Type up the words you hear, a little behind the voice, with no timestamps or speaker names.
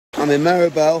I'm in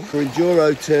Maribel for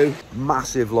Enduro 2.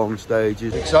 Massive long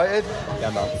stages. Excited? Yeah,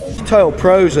 man. Total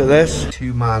pros at this.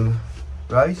 Two-man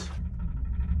race.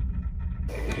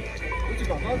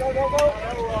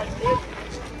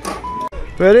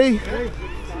 Ready?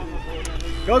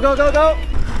 Go, go, go, go!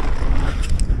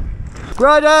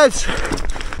 Riders!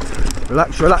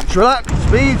 Relax, relax, relax.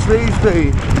 Speed, speed,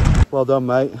 speed. Well done,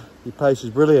 mate. Your pace is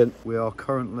brilliant. We are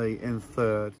currently in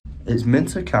third. It's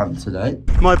Minter Camp today.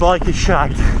 My bike is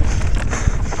shagged.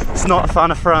 It's not a fan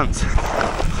of France.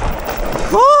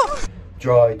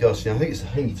 Dry, dusty. I think it's the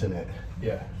heat in it.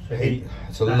 Yeah, Heat.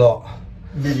 It's a lot.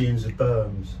 millions of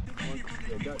berms.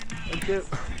 Thank you.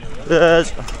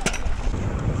 Yes.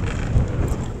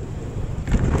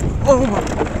 Oh my.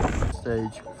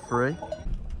 Stage 3.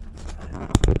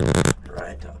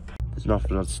 Right up. There's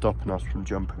nothing that's stopping us from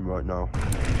jumping right now.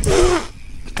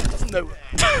 No.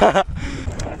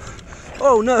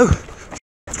 Oh no.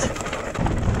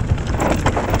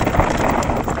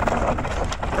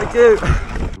 Thank you.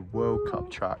 The World Cup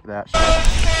track there.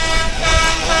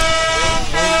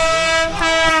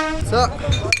 Suck.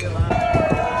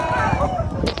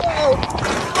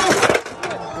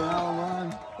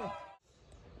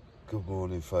 Good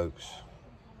morning, folks.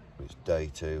 It's day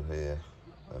 2 here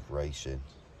of racing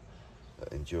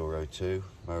at Enduro 2,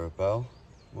 Maribel.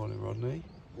 Morning, Rodney.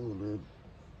 Morning.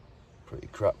 Pretty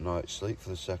crap night's sleep for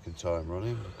the second time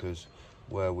running, because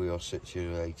where we are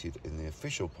situated in the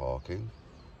official parking,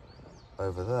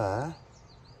 over there,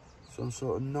 some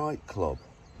sort of nightclub.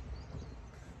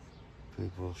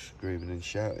 People screaming and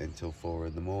shouting till 4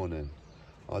 in the morning.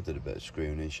 I did a bit of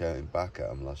screaming and shouting back at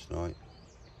them last night.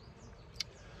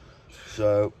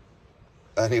 So,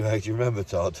 anyway, do you remember,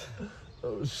 Todd?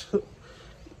 That was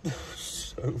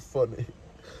so funny.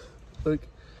 Like,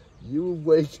 you were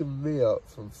waking me up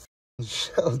from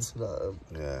shouting at him.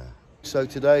 Yeah. So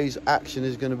today's action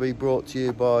is going to be brought to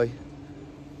you by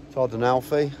Tod and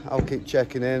Alfie. I'll keep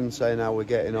checking in and saying how we're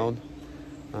getting on.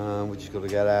 We just got to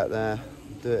get out there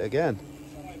and do it again.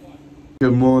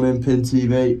 Good morning,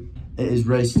 PINNEDTV. It is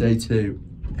race day 2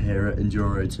 here at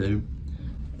Enduro 2.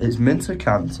 It's Minter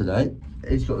Camp today.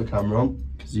 He's got the camera on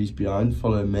because he's behind,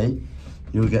 following me.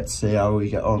 You'll get to see how we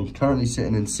get on. Currently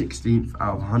sitting in 16th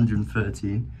out of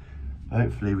 113.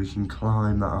 Hopefully we can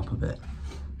climb that up a bit.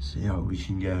 See how we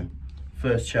can go.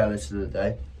 First chairlift of the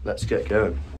day. Let's get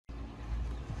going.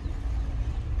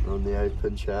 On the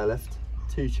open chairlift.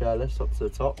 2 chairlifts up to the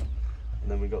top. And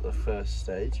then we got the first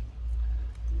stage.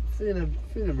 Feeling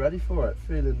ready for it.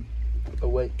 Feeling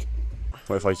awake.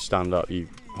 What if I stand up, you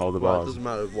hold the Well, it bars? doesn't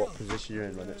matter what position you're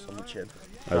in when it's on the chin. Oh,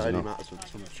 That is it only not? matters when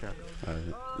it's on the chair.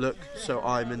 Look, so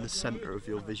I'm in the centre of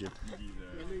your vision.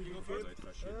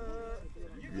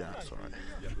 Yeah, it's alright.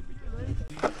 Yeah,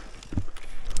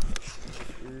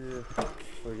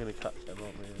 we're gonna catch them,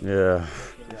 aren't we? Yeah.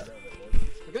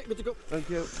 Okay, good to go. Thank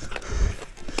you.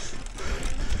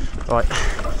 Right,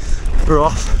 we're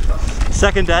off.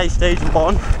 Second day, stage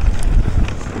 1.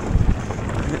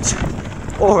 It's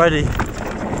already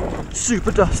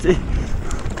super dusty.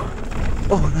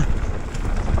 Oh no.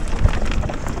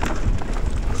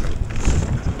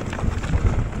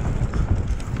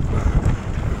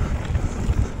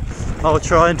 I'll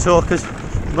try and talk as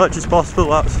much as possible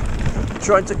whilst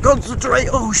trying to concentrate.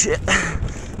 Oh shit.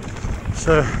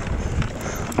 So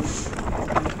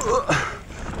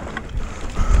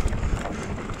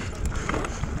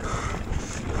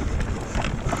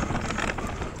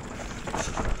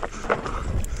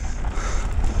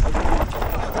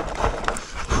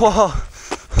wow.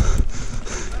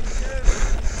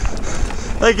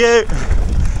 Thank you.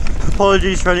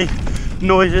 Apologies for any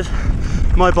noises.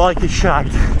 My bike is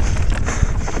shagged.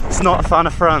 It's not a fan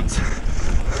of France.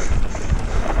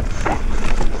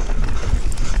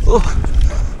 Oh.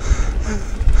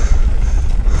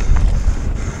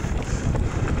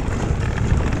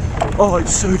 Oh,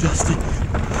 it's so dusty.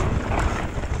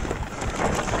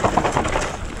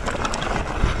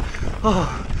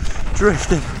 Oh,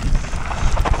 drifting.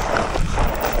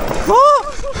 Oh!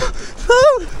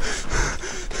 No!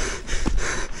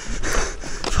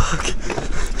 Fuck.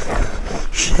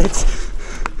 Shit.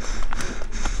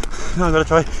 Now I'm gonna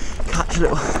try catch a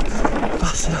little,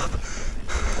 bust it up.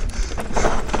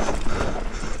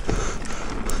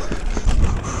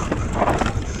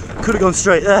 Could have gone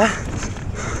straight there.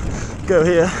 Go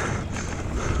here.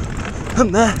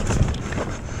 And there.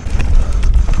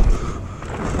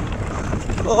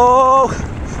 Oh!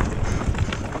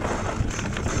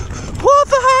 What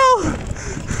the hell?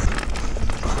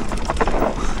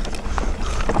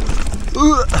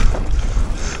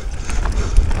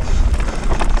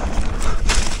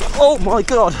 Oh my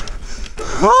god!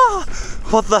 Ah,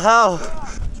 what the hell?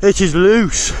 It is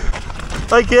loose.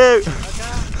 Thank you.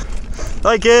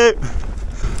 Thank you.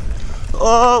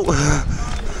 Oh,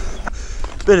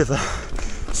 bit of a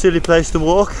silly place to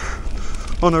walk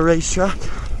on a racetrack.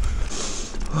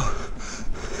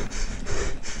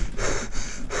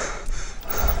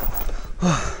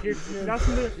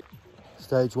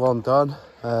 Stage 1 done.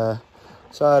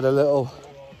 So I had a little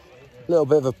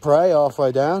bit of a pray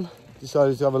halfway down.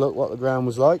 Decided to have a look what the ground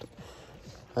was like.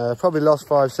 Probably lost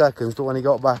 5 seconds, but when he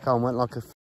got back on, went like a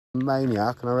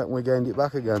maniac, and I reckon we gained it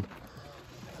back again.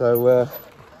 So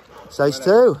stage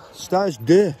 2, stage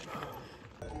 2.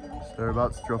 So we're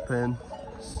about to drop in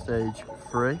stage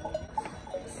 3.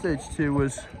 Stage 2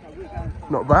 was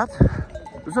not bad.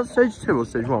 Was that stage 2 or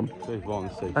stage 1? Stage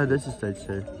 1, stage. Oh, this is stage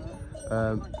 2.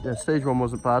 Yeah, stage 1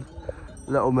 wasn't bad.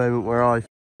 Little moment where I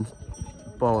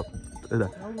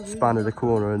spanned a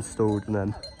corner and stalled, and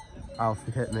then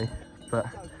Alfie hit me, but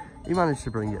he managed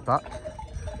to bring it back.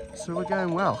 So we're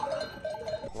going well.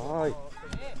 Right.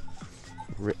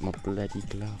 Rip my bloody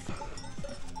glove.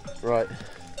 Right.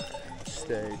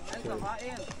 Stage 2.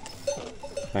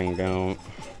 Hang down.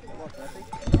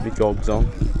 The gogs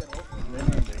on.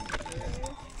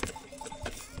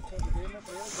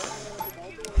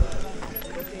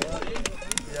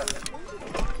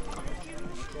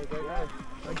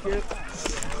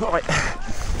 Right,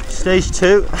 stage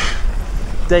 2,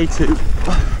 day 2.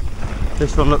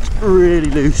 This one looks really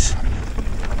loose.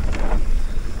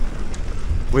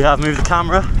 We have moved the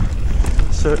camera,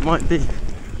 so it might be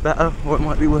better or it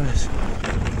might be worse.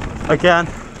 Again,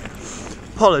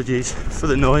 apologies for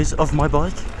the noise of my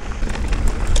bike.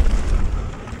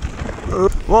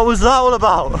 What was that all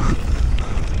about?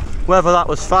 Whether that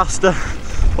was faster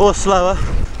or slower,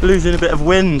 losing a bit of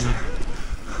wind.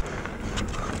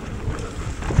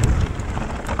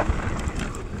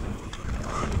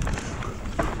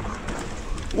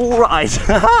 Alright,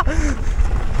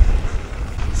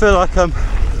 feel like I'm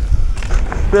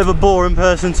a bit of a boring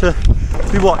person to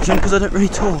be watching because I don't really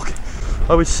talk.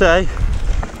 I would say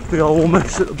we are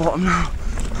almost at the bottom now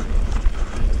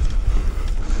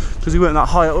because we weren't that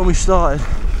high up when we started.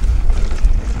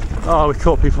 Oh, we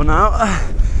caught people now.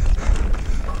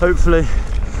 Hopefully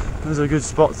there's a good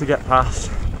spot to get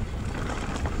past.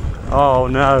 Oh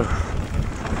no,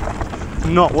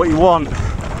 not what you want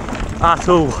at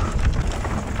all.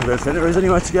 I don't think there is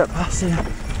anywhere to get past here.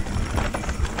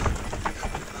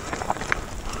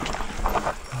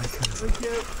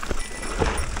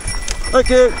 Thank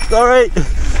you, sorry.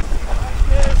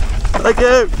 Thank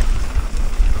you.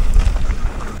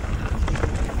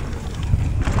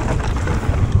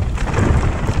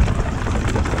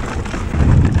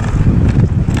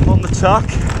 On the tuck.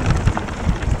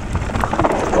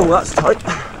 Oh, that's tight.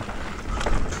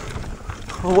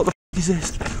 Oh, what the f is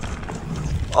this?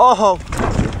 Oh!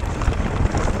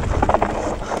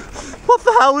 What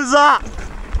the hell was that?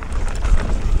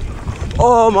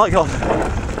 Oh my god.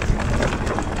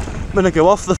 I'm gonna go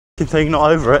off the f***ing thing,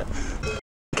 not over it.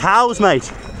 Cows, mate.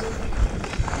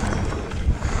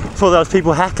 Thought there was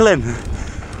people heckling.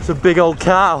 It's a big old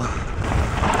cow.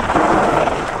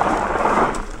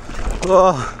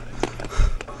 Oh.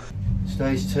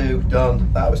 Stage 2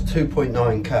 done. That was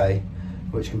 2.9k,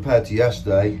 which compared to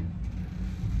yesterday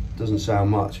doesn't sound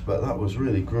much, but that was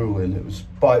really grueling. It was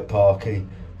bike parky,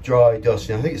 dry,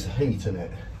 dusty. I think it's the heat in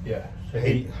it. Yeah.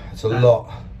 Heat. It's a lot.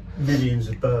 Millions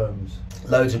of berms.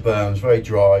 Loads of berms, very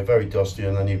dry, very dusty,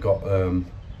 and then you've got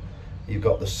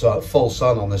the sun, full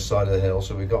sun on this side of the hill,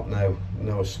 so we've got no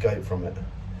escape from it.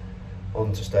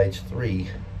 On to stage 3.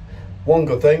 One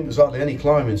good thing, there's hardly any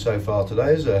climbing so far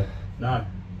today, is there? No.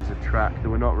 It's a track that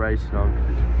we're not racing on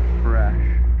because it's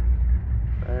fresh.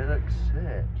 But it looks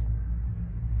sick.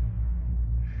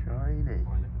 Shiny.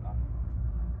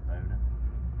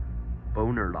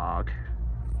 Boner log.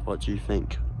 What do you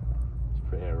think? It's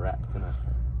pretty erect, isn't it?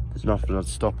 There's nothing that's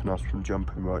stopping us from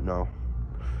jumping right now.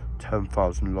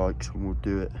 10,000 likes and we'll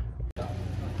do it.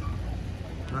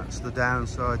 That's the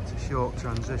downside to short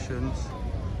transitions.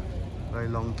 Very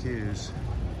long queues.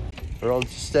 We're on to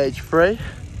stage 3.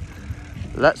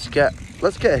 Let's get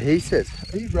heated.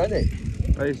 Are you ready?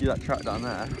 Ready to do that track down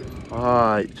there?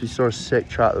 Alright, we saw a sick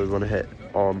track that we want to hit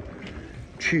on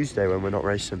Tuesday when we're not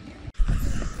racing.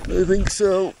 I think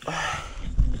so.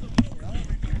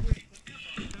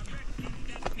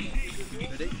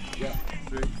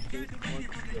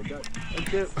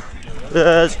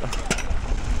 Yes.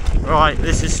 Right,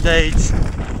 this is stage,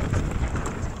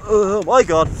 oh my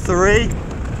god, 3,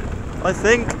 I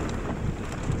think.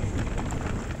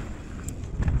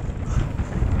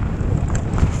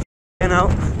 F***ing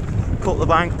out, caught the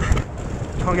bank,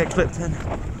 can't get clipped in.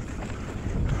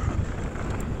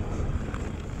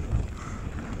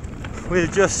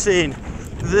 we've just seen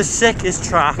the sickest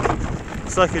track.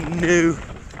 It's like a new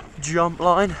jump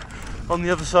line on the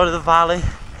other side of the valley,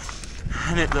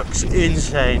 and it looks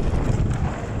insane.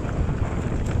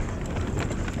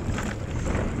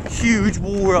 Huge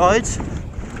wall rides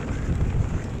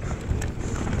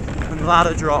and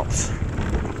ladder drops.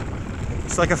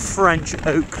 It's like a French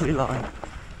Oakley line.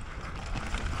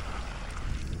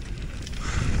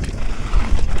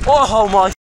 Oh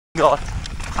my god.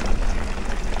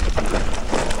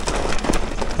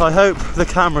 I hope the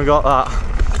camera got that.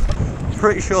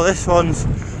 Pretty sure this one's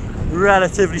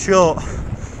relatively short.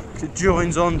 It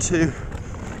joins on to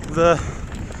the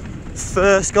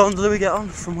first gondola we get on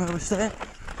from where we're staying.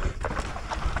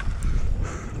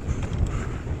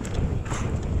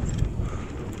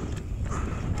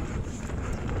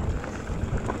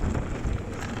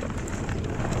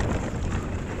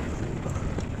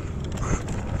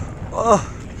 Oh,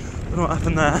 I don't know what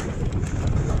happened there.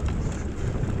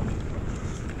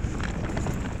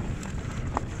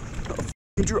 Got a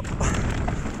f***ing drop.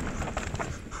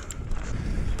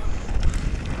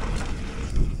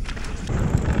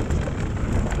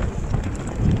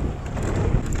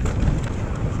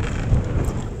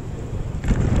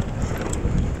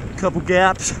 Couple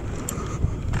gaps.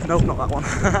 Nope, not that one.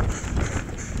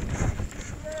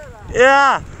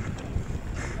 Yeah!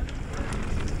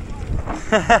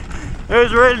 It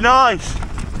was really nice.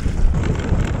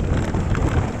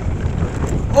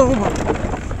 Oh my.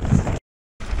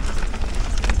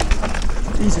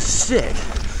 These are sick.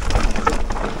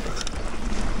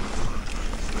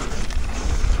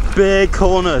 Big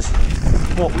corners.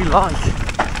 What we like.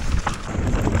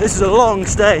 This is a long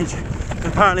stage.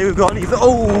 Apparently we've got an even.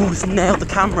 Oh, just nailed the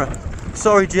camera.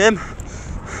 Sorry, Jim.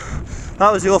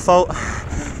 That was your fault.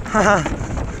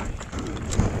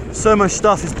 So much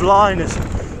stuff is blind.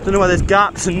 Don't know where there's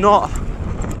gaps and not.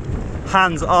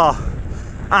 Hands are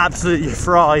absolutely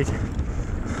fried.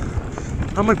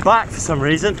 On my back for some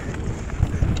reason.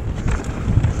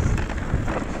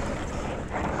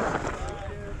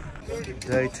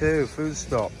 Day 2, food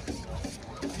stop.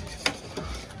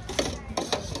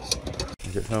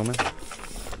 Is it filming?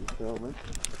 Filming.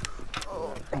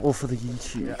 All for the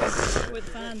YouTube. With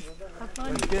fans. Have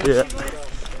fun. Yeah.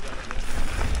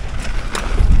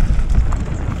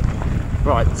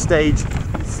 Right, stage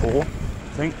 4, I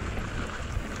think.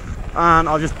 And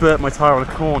I've just burnt my tyre on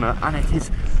a corner and it is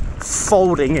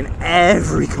folding in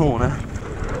every corner.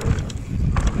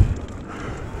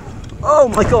 Oh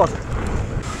my god!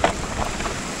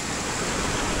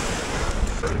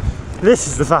 This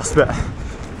is the fast bit,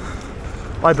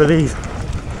 I believe.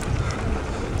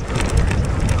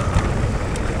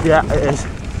 Yeah, it is.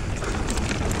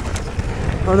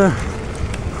 Oh no.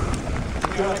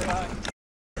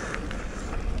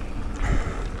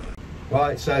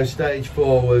 Right, so stage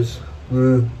 4 was,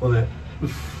 wasn't it?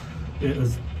 It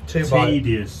was Two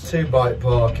tedious. bike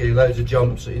parky, loads of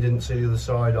jumps that you didn't see the other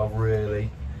side of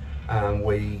really, and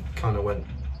we kind of went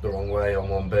the wrong way on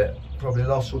one bit. Probably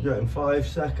lost, we'll get in 5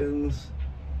 seconds.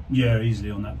 Yeah, easily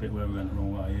on that bit where we went the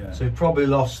wrong way, yeah. So we probably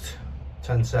lost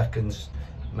 10 seconds,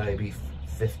 maybe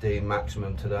 15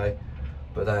 maximum today,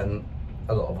 but then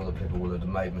a lot of other people will have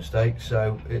made mistakes.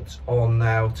 So it's on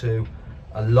now to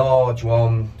a large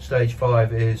one. Stage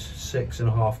 5 is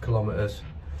 6.5 kilometres,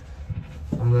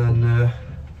 and then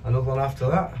another one after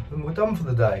that, and we're done for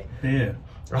the day. Yeah.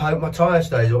 I hope my tyre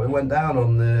stays up. It went down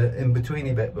on the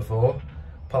in-betweeny bit before,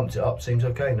 pumped it up, seems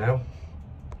okay now.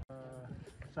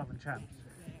 Southern Champs,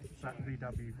 that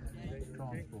VW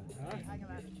transport.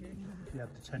 Yeah,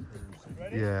 the tent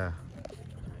rooms. Yeah.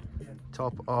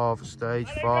 Top of stage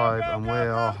 5 and we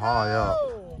are high up.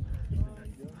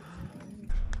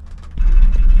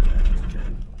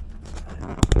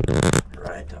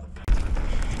 Right up.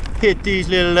 Hit these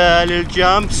little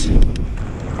jumps.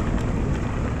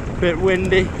 Bit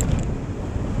windy.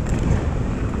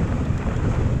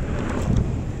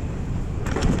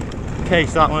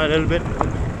 Case that one a little bit.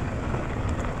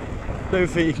 Don't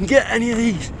think you can get any of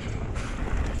these.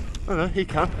 Oh no, he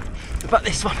can. What about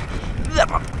this one? That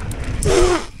one.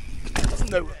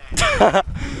 No.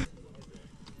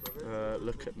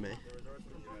 Look at me.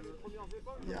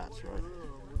 Yeah, that's right.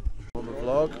 On the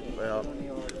vlog, we are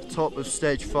top of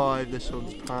stage 5. This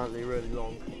one's apparently really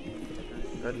long.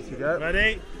 Ready to go?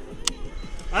 Ready?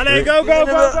 Ready, go, go,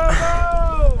 go, go,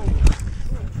 go!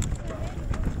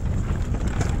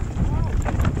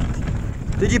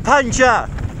 Did you puncture?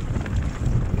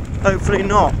 Hopefully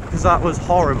not, because that was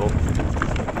horrible.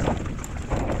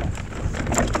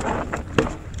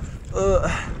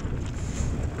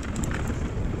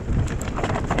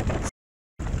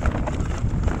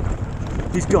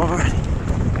 He's gone already.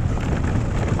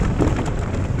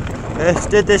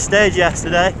 Did this stage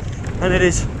yesterday, and it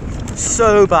is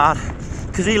so bad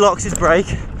because he locks his brake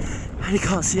and he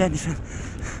can't see anything.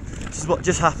 This is what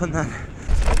just happened then.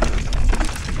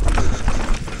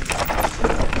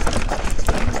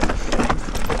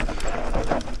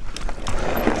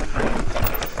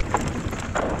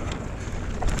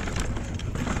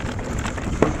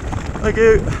 Thank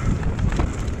you.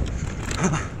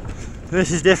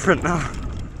 This is different now.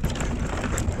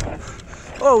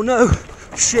 Oh no!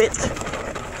 Shit!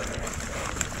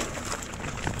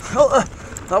 Oh,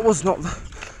 that was not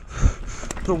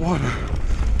the one.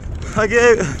 Thank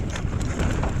you.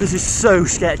 This is so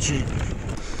sketchy.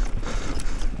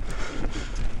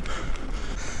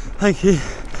 Thank you.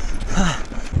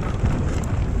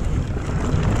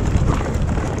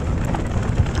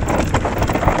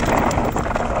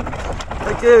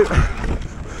 Thank you.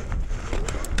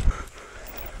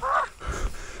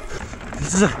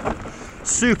 This is a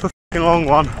super fucking long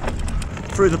one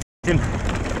through the fucking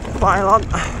pylon.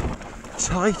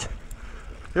 Tight.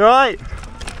 You right?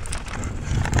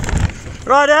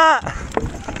 Right there.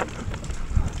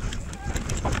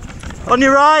 On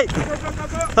your right.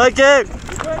 Thank you.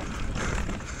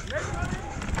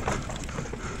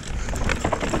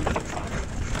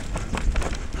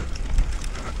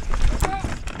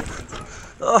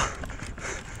 Oh.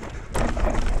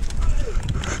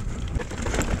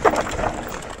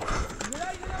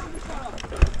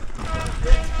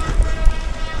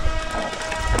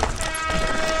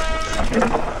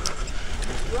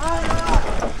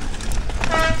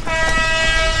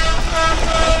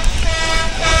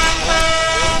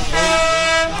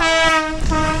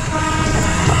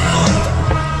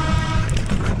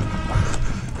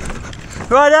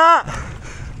 Right up!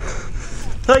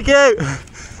 Thank you!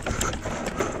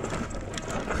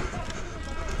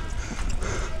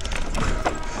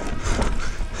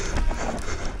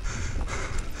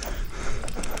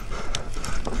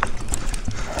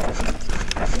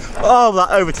 Oh, that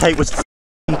overtake was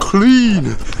f***ing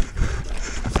clean!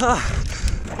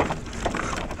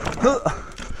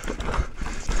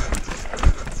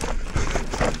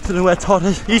 Don't know where Todd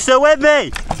is. You still with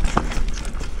me?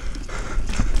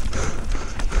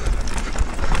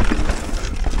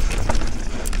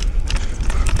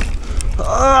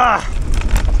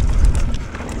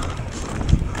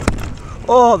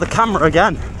 Oh, the camera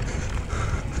again.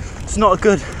 It's not a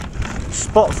good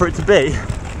spot for it to be.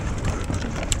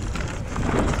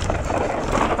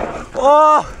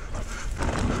 Oh!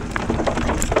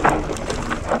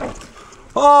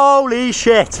 Holy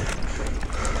shit!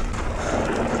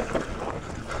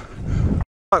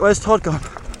 Right, where's Todd gone?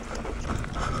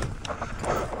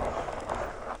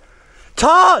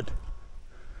 Todd!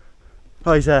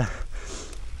 Oh, he's there.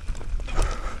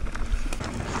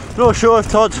 Not sure if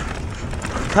Todd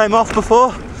came off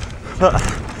before, but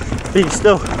he's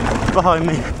still behind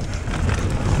me.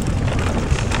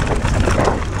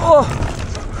 Oh!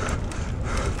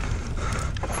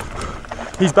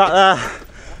 He's back there.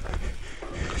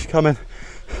 He's coming.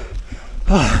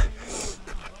 Oh.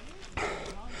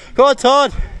 Go on,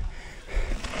 Todd!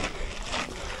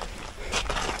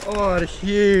 Oh, that's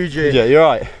huge. Yeah, you're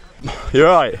right. You're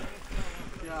right.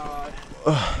 Yeah, alright.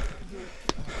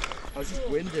 I was just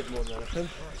winded more than anything.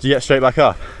 Did you get straight back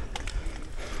up?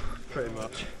 Pretty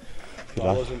much.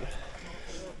 I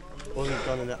wasn't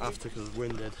gunning it after because I was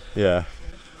winded. Yeah.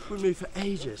 Wouldn't move for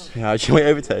ages. Yeah, how'd you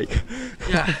overtake?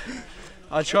 Yeah.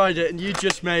 I tried it and you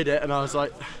just made it and I was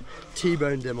like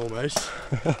T-boned him almost. So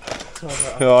I was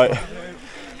like, Right.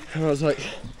 And I was like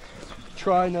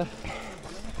trying to,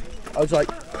 I was like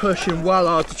pushing well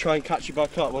hard to try and catch you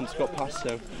back up once I got past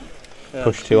him. Yeah,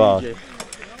 Push too hard.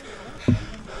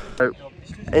 So,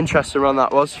 interesting run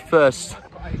that was. First,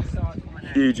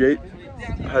 Hughie.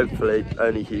 Hopefully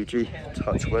only Hughie,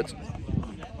 touch wood.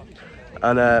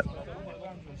 And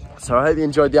so I hope you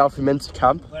enjoyed the Alfie Minter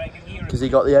camp because he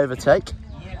got the overtake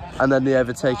and then the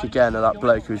overtake again of that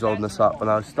bloke who was holding us up, and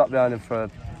I was stuck behind him for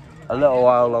a little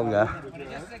while longer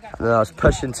and then I was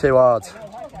pushing too hard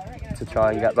to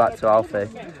try and get back to Alfie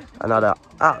and had an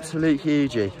absolute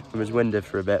Hughie and was winded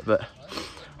for a bit, but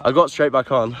I got straight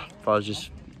back on, but I was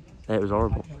just, it was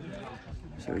horrible.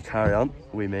 So we carry on,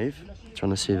 we move,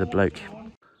 trying to see the bloke.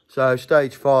 So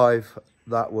stage 5,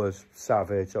 that was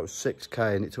savage. That was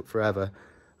 6k and it took forever.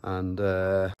 And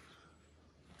my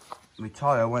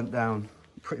tyre went down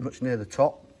pretty much near the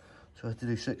top. So I had to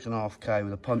do 6.5k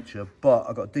with a puncture, but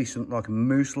I got a decent like a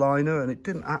moose liner and it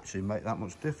didn't actually make that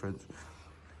much difference.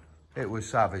 It was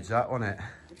savage, that, wasn't it?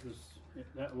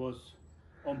 That was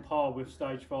on par with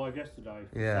stage 5 yesterday.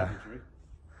 Yeah. Savagery.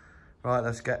 Right,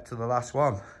 let's get to the last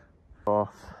one.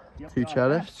 Off 2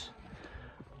 chairlifts.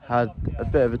 had a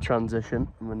bit of a transition.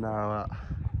 We're now at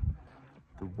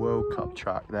the World Cup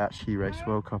track. They actually raced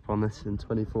World Cup on this in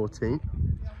 2014.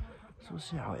 So we'll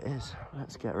see how it is.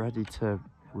 Let's get ready to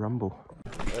rumble.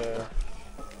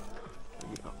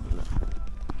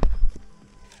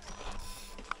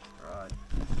 Right.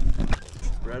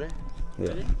 Ready? Yeah.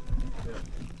 Ready?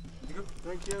 Yeah.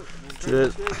 Thank you.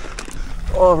 Cheers.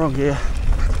 Oh, wrong gear.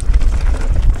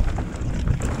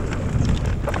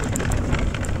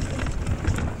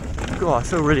 God, I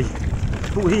feel really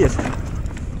weird.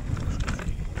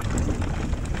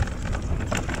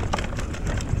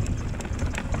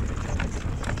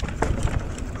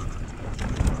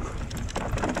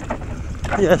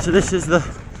 Yeah, so this is the,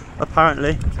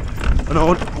 apparently, an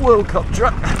old World Cup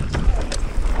track.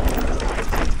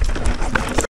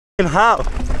 And how?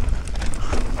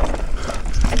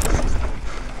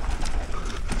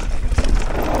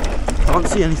 Can't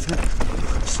see anything.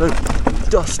 It's so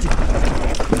dusty.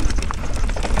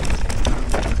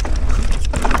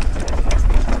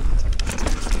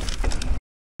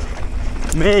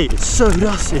 Me, it's so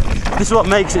dusty. This is what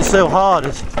makes it so hard,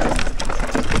 is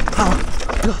how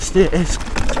dusty it is.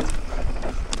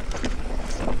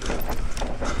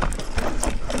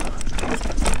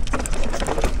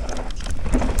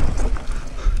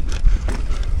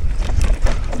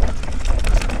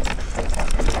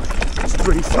 It's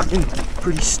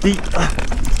pretty steep.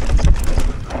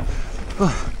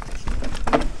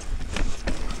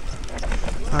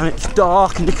 And it's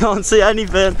dark and you can't see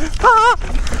anything. Ah!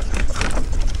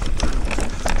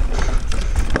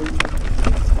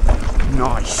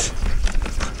 Nice.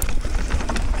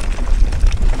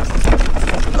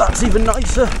 That's even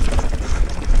nicer.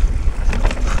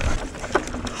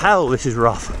 Hell, this is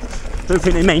rough. Don't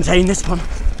think they maintain this one.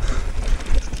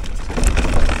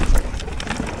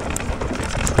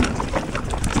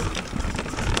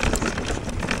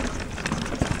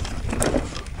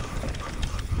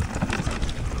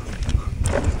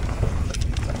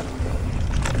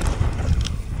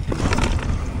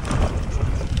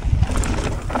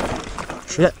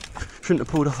 Shit, shouldn't have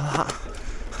pulled off of that.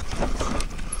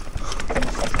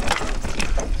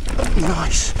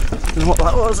 Nice. Don't know what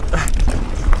that was.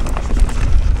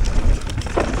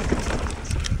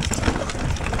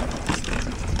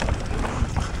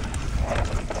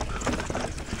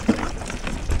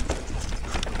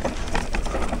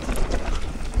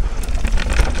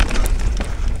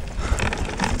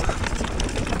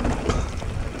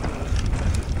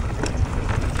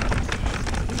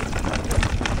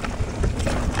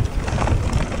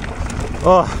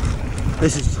 Oh,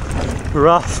 this is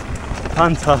rough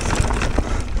and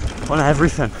tough on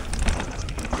everything.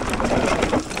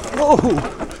 Oh,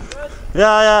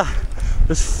 yeah,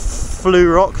 just flew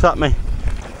rocks at me.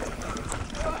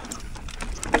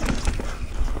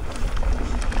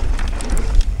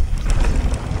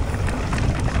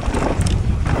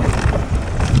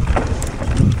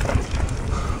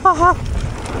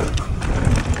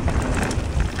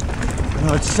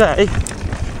 I'd say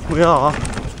we are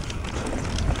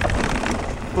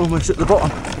almost at the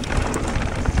bottom.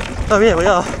 Oh yeah, we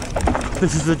are.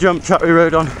 This is the jump track we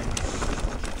rode on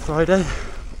Friday.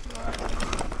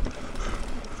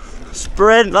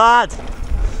 Sprint, lad!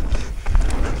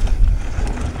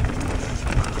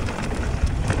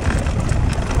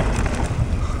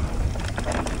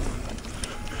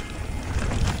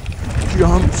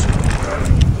 Jumps.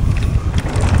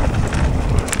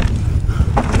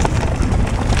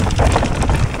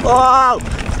 Wow!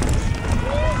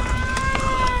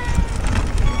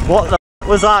 What the f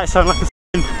was that? It sounded like a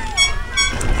f***ing...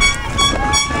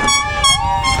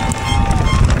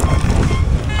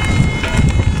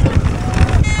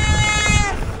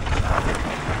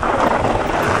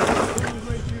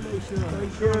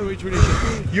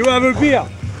 You have a beer.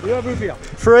 You have a beer.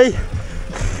 Free?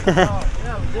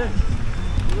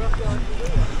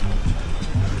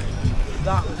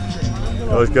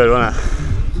 That was good, wasn't it?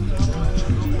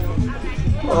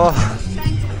 Oh,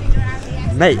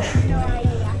 mate.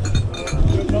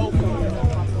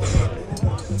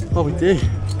 Oh, we did.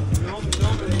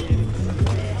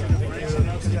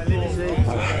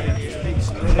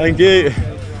 Thank you.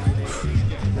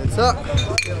 What's up?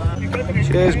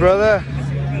 Cheers, brother.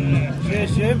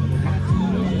 Cheers, Jim.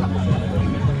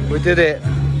 We did it.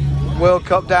 World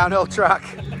Cup downhill track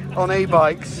on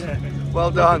e-bikes.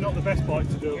 Well done. Not the best bike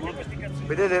to do it on.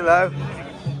 We did it though.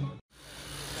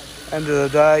 End of the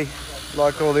day,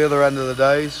 like all the other end of the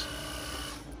days,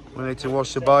 we need to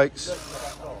wash the bikes,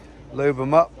 lube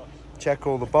them up, check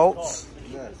all the bolts.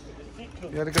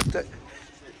 You had a good day?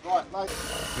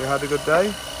 You had a good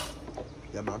day?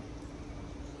 Yeah, man.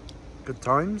 Good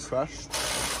times? Crashed,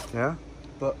 Yeah?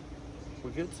 but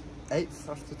we're good. 8th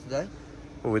after today.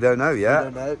 Well, we don't know yet.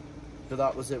 We don't know. But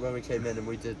that was it when we came in, and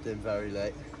we did them very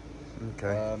late.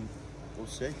 Okay. We'll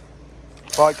see.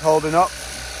 Bike holding up.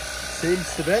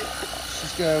 Seems to be.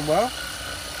 She's going well.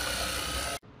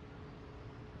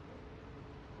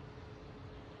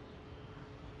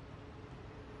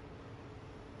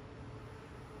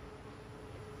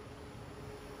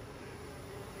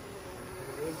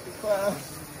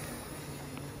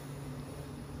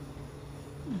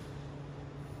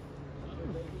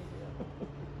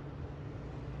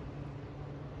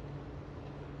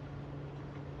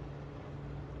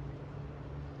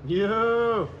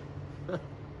 You.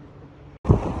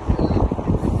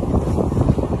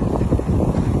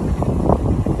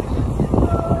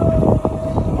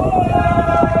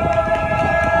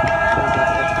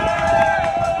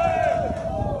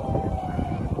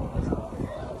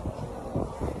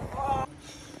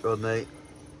 Rodney,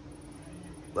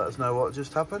 let us know what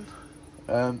just happened.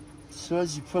 So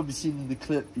as you've probably seen in the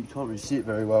clip, you can't really see it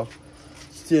very well.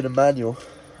 Just doing a manual,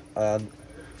 and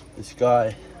this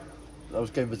guy, I was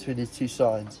going between these two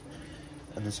signs,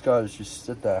 and this guy was just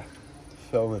stood there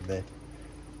filming me,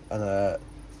 and I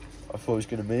thought he was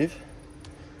going to move.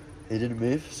 He didn't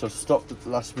move, so I stopped at the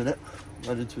last minute,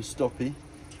 went into a stoppie,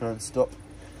 try and stop,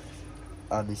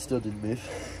 and he still didn't move.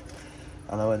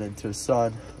 And I went into a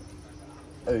sign,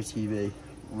 OTV,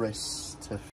 race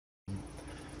to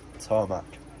tarmac.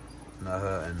 No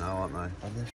hurting now, aren't they?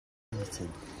 And they're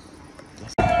eating.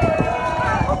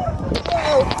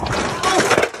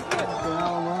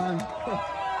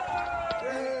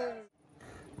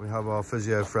 We have our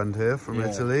physio friend here from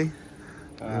Italy.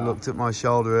 He looked at my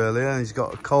shoulder earlier and he's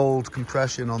got a cold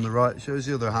compression on the right. Shows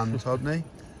the other hand, hadn't he?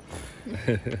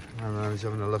 I don't know, he's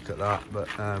having a look at that, but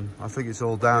I think it's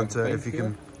all down to if you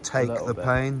can take the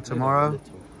pain tomorrow.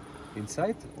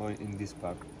 Inside or in this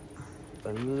part?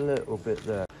 A little bit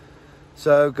there.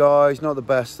 So guys, not the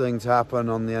best thing to happen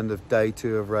on the end of day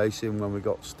 2 of racing when we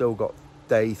still got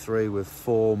day 3 with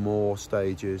 4 more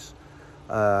stages.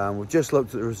 We've just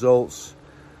looked at the results.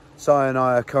 Si and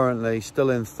I are currently still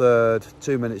in 3rd,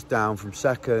 2 minutes down from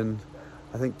 2nd.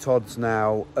 I think Todd's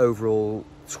now overall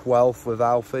 12th with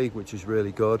Alfie, which is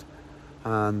really good.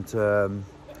 And so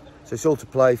it's all to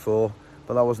play for,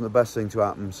 but that wasn't the best thing to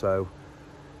happen. So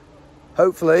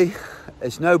hopefully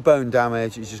it's no bone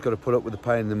damage. He's just got to put up with the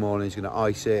pain in the morning. He's going to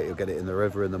ice it. He'll get it in the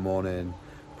river in the morning.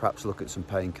 Perhaps look at some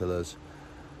painkillers.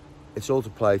 It's all to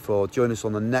play for. Join us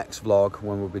on the next vlog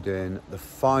when we'll be doing the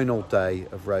final day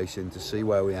of racing to see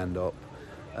where we end up.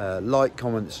 Like,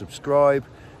 comment, subscribe.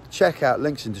 Check out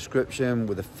links in description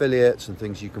with affiliates and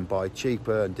things you can buy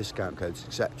cheaper and discount codes,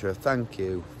 etc. Thank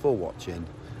you for watching.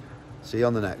 See you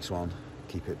on the next one.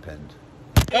 Keep it pinned.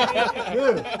 How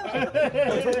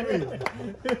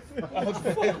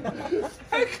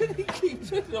can he keep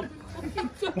it up?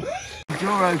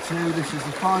 Enduro 2, this is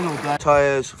the final day.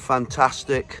 Tyres,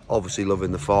 fantastic. Obviously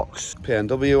loving the Fox.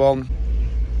 PNW on.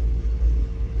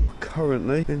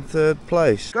 Currently in 3rd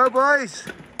place. Go boys!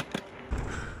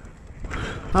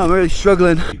 I'm really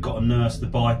struggling. You've got to nurse the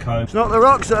bike home. It's not the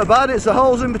rocks that are bad, it's the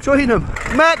holes in between them.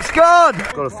 Max gone!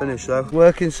 Got to finish though.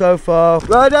 Working so far.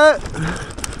 Rider!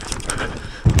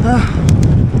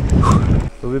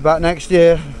 We'll be back next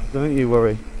year, don't you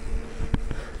worry.